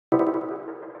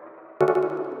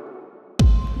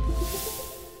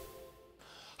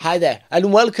Hi there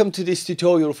and welcome to this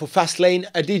tutorial for Fastlane,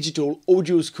 a digital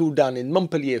audio school down in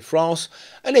Montpellier, France,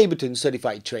 an Ableton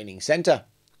certified training center.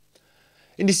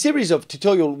 In this series of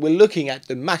tutorials we're looking at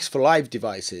the Max for Live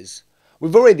devices.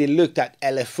 We've already looked at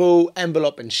LFO,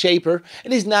 envelope and shaper,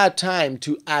 and it's now time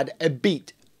to add a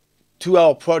beat to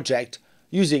our project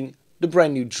using the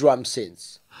brand new drum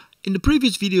synths. In the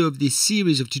previous video of this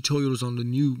series of tutorials on the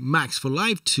new Max for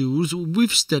Live tools,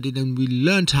 we've studied and we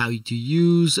learned how to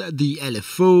use the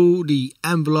LFO, the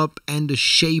envelope and the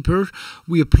shaper.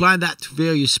 We apply that to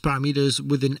various parameters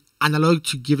with an analog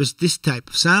to give us this type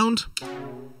of sound.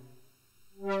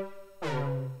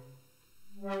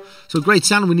 So great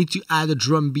sound, we need to add a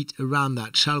drum beat around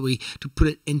that, shall we, to put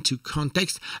it into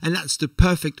context. And that's the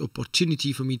perfect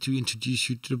opportunity for me to introduce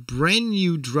you to the brand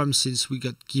new drum synths we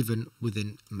got given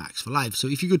within Max for Live. So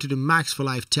if you go to the Max for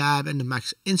Live tab and the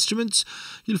Max Instruments,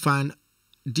 you'll find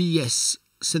DS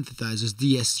synthesizers,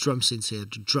 DS drum synths here.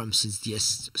 The drum synths,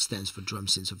 DS stands for drum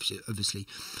synths, obviously.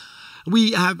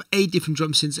 We have 8 different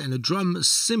drum synths and a drum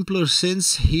simpler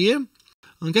synths here.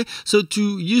 Okay, so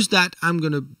to use that, I'm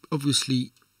going to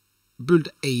obviously build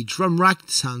a drum rack.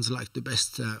 Sounds like the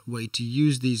best way to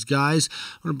use these guys.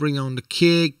 I'm going to bring on the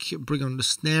kick, bring on the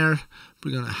snare,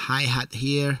 bring on a hi-hat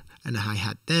here and a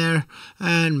hi-hat there,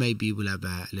 and maybe we'll have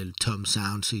a little tom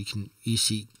sound so you can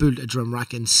easily build a drum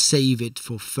rack and save it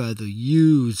for further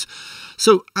use.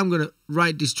 So I'm going to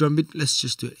write this drum beat. Let's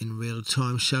just do it in real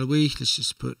time, shall we? Let's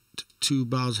just put 2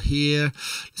 bars here.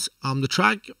 Let's arm the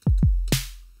track.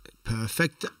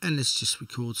 Perfect, and let's just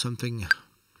record something.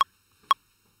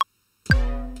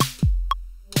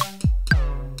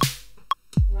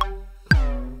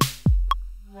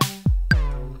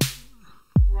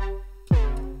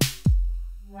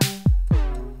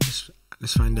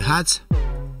 Let's find the hats.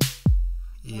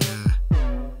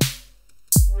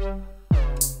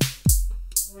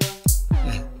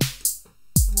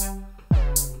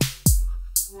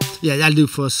 Yeah, that'll do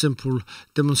for a simple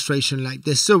demonstration like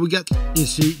this. So we got, you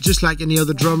see, just like any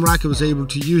other drum rack, I was able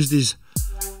to use these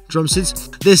drum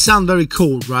synths. They sound very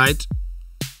cool, right?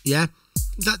 Yeah,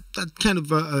 that kind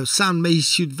of sound may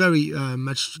suit very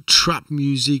much trap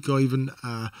music or even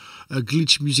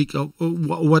glitch music or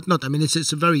whatnot. I mean,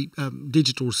 it's a very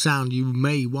digital sound you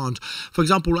may want. For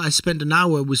example, I spent an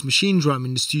hour with machine drum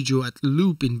in the studio at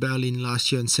Loop in Berlin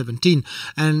last year in 2017,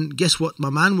 and guess what my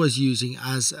man was using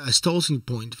as a starting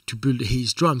point to build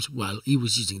his drums? Well, he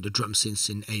was using the drum synths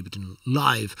in Ableton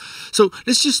Live. So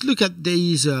let's just look at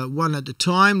these one at a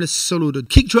time. Let's solo the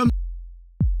kick drum.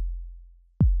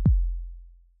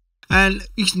 And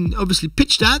you can obviously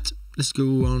pitch that. Let's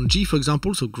go on G, for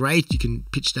example. So great, you can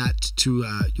pitch that to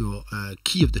your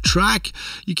key of the track.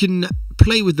 You can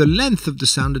play with the length of the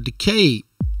sound, the decay,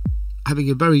 having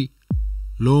a very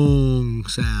long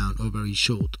sound or very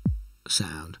short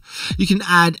sound. You can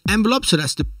add envelope, so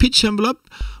that's the pitch envelope.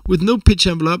 With no pitch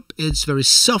envelope, it's very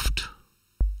soft.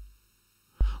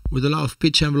 With a lot of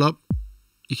pitch envelope,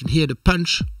 you can hear the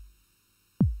punch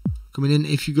coming in.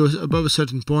 If you go above a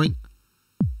certain point,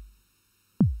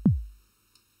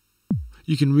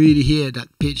 you can really hear that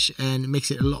pitch, and it makes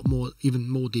it a lot more, even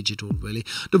more digital, really.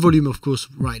 The volume, of course,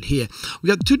 right here. We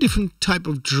got 2 different type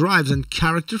of drives and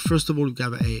character. First of all, we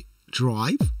have a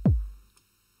drive.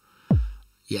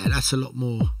 Yeah, that's a lot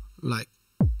more like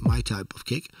my type of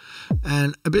kick,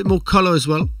 and a bit more color as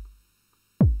well.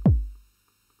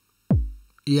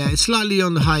 Yeah, it's slightly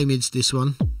on the high mids, this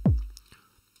one.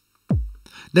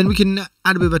 Then we can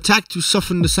add a bit of attack to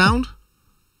soften the sound,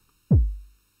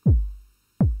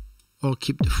 or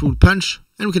keep the full punch,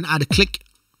 and we can add a click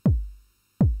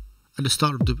at the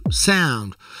start of the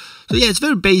sound. So yeah, it's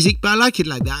very basic, but I like it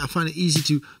like that. I find it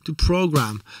easy to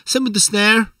program. Same with the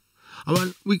snare.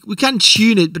 We can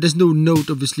tune it, but there's no note,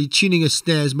 obviously. Tuning a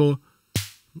snare is more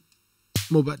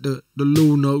about the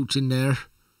low note in there.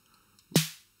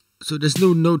 So there's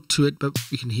no note to it, but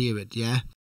we can hear it, yeah?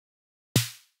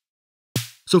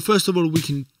 So first of all, we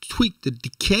can tweak the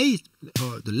decay,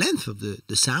 or the length of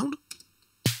the sound.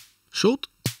 Short,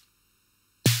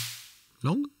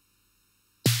 long.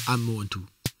 I'm more into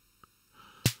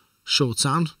short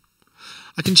sound.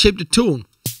 I can shape the tone,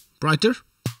 brighter,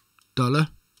 duller.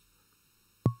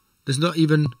 There's not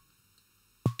even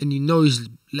any noise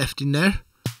left in there.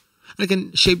 I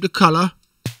can shape the color.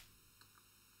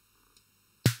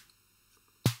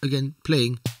 Again,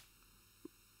 playing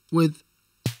with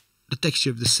the texture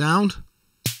of the sound.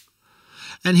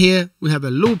 And here we have a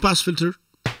low pass filter,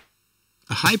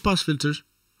 a high pass filter,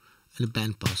 and a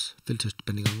band pass filter,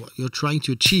 depending on what you're trying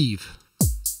to achieve.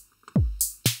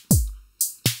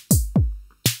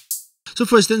 So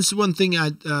for instance, one thing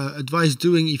I'd advise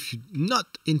doing if you're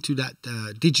not into that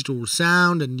digital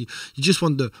sound and you just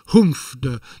want the oomph,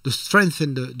 the strength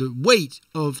and the weight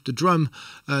of the drum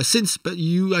synths, but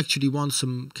you actually want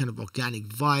some kind of organic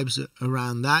vibes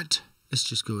around that, let's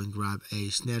just go and grab a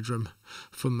snare drum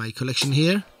from my collection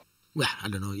here. Well, I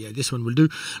don't know, yeah, this one will do.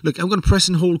 Look, I'm going to press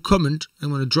and hold Command. I'm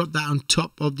going to drop that on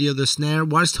top of the other snare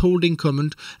whilst holding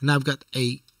Command. And now I've got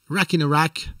a rack in a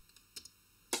rack.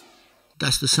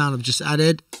 That's the sound I've just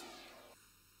added.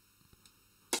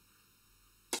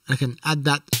 I can add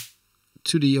that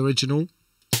to the original.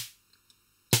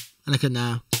 And I can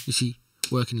now, you see,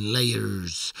 work in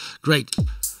layers. Great.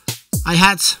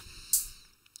 Hi-hats.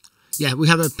 Yeah, we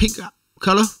have a pink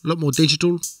color, a lot more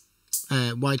digital.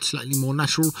 White, slightly more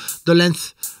natural. The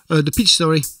length, the pitch,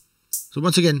 sorry. So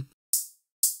once again,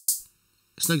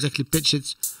 it's not exactly pitch,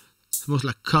 it's most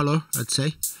like color, I'd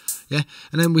say. Yeah,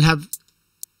 and then we have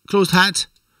closed hat.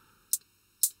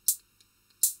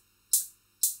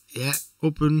 Yeah,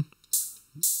 open,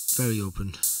 very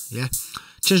open. Yeah,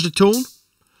 change the tone.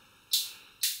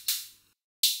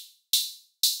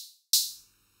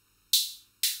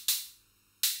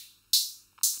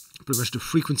 Pretty much the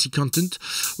frequency content.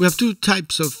 We have two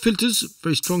types of filters,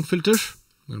 very strong filter.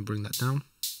 I'm going to bring that down.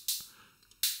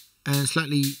 And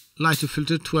slightly lighter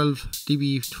filter, 12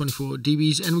 dB, 24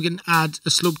 dBs. And we can add a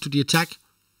slope to the attack.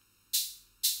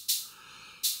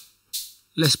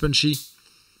 Less punchy.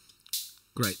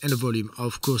 Great. And the volume,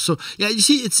 of course. So, yeah, you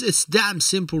see, it's damn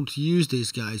simple to use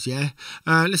these guys, yeah?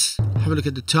 Let's have a look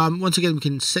at the tom. Once again, we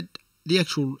can set the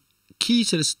actual key.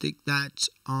 So let's stick that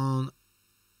on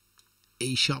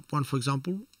A sharp 1, for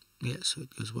example. Yeah, so it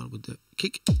goes well with the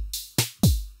kick.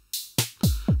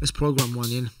 Let's program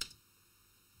one in.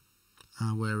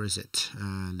 Where is it?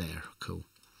 There, cool.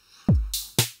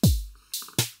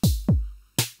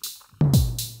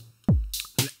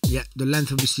 Yeah, the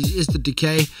length obviously is the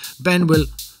decay. Bend will,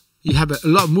 you have a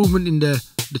lot of movement in the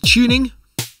tuning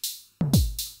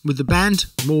with the band.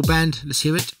 More band, let's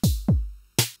hear it.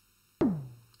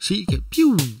 See,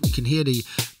 you can hear the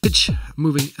pitch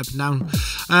moving up and down.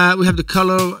 We have the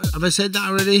color. Have I said that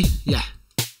already? Yeah.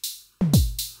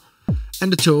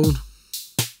 And the tone.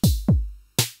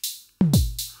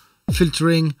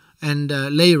 Filtering and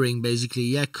layering, basically.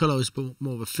 Yeah, color is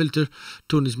more of a filter.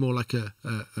 Tone is more like a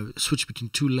switch between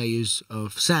two layers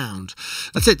of sound.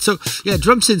 That's it. So, yeah,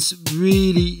 drum synths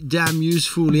really damn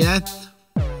useful, yeah.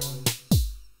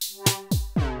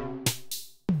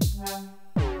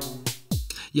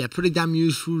 Yeah, pretty damn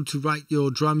useful to write your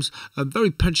drums. A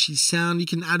very punchy sound. You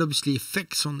can add obviously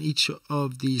effects on each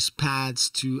of these pads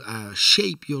to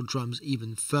shape your drums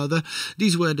even further.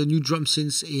 These were the new drum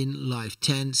synths in Live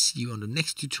 10. See you on the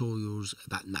next tutorials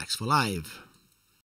about Max for Live.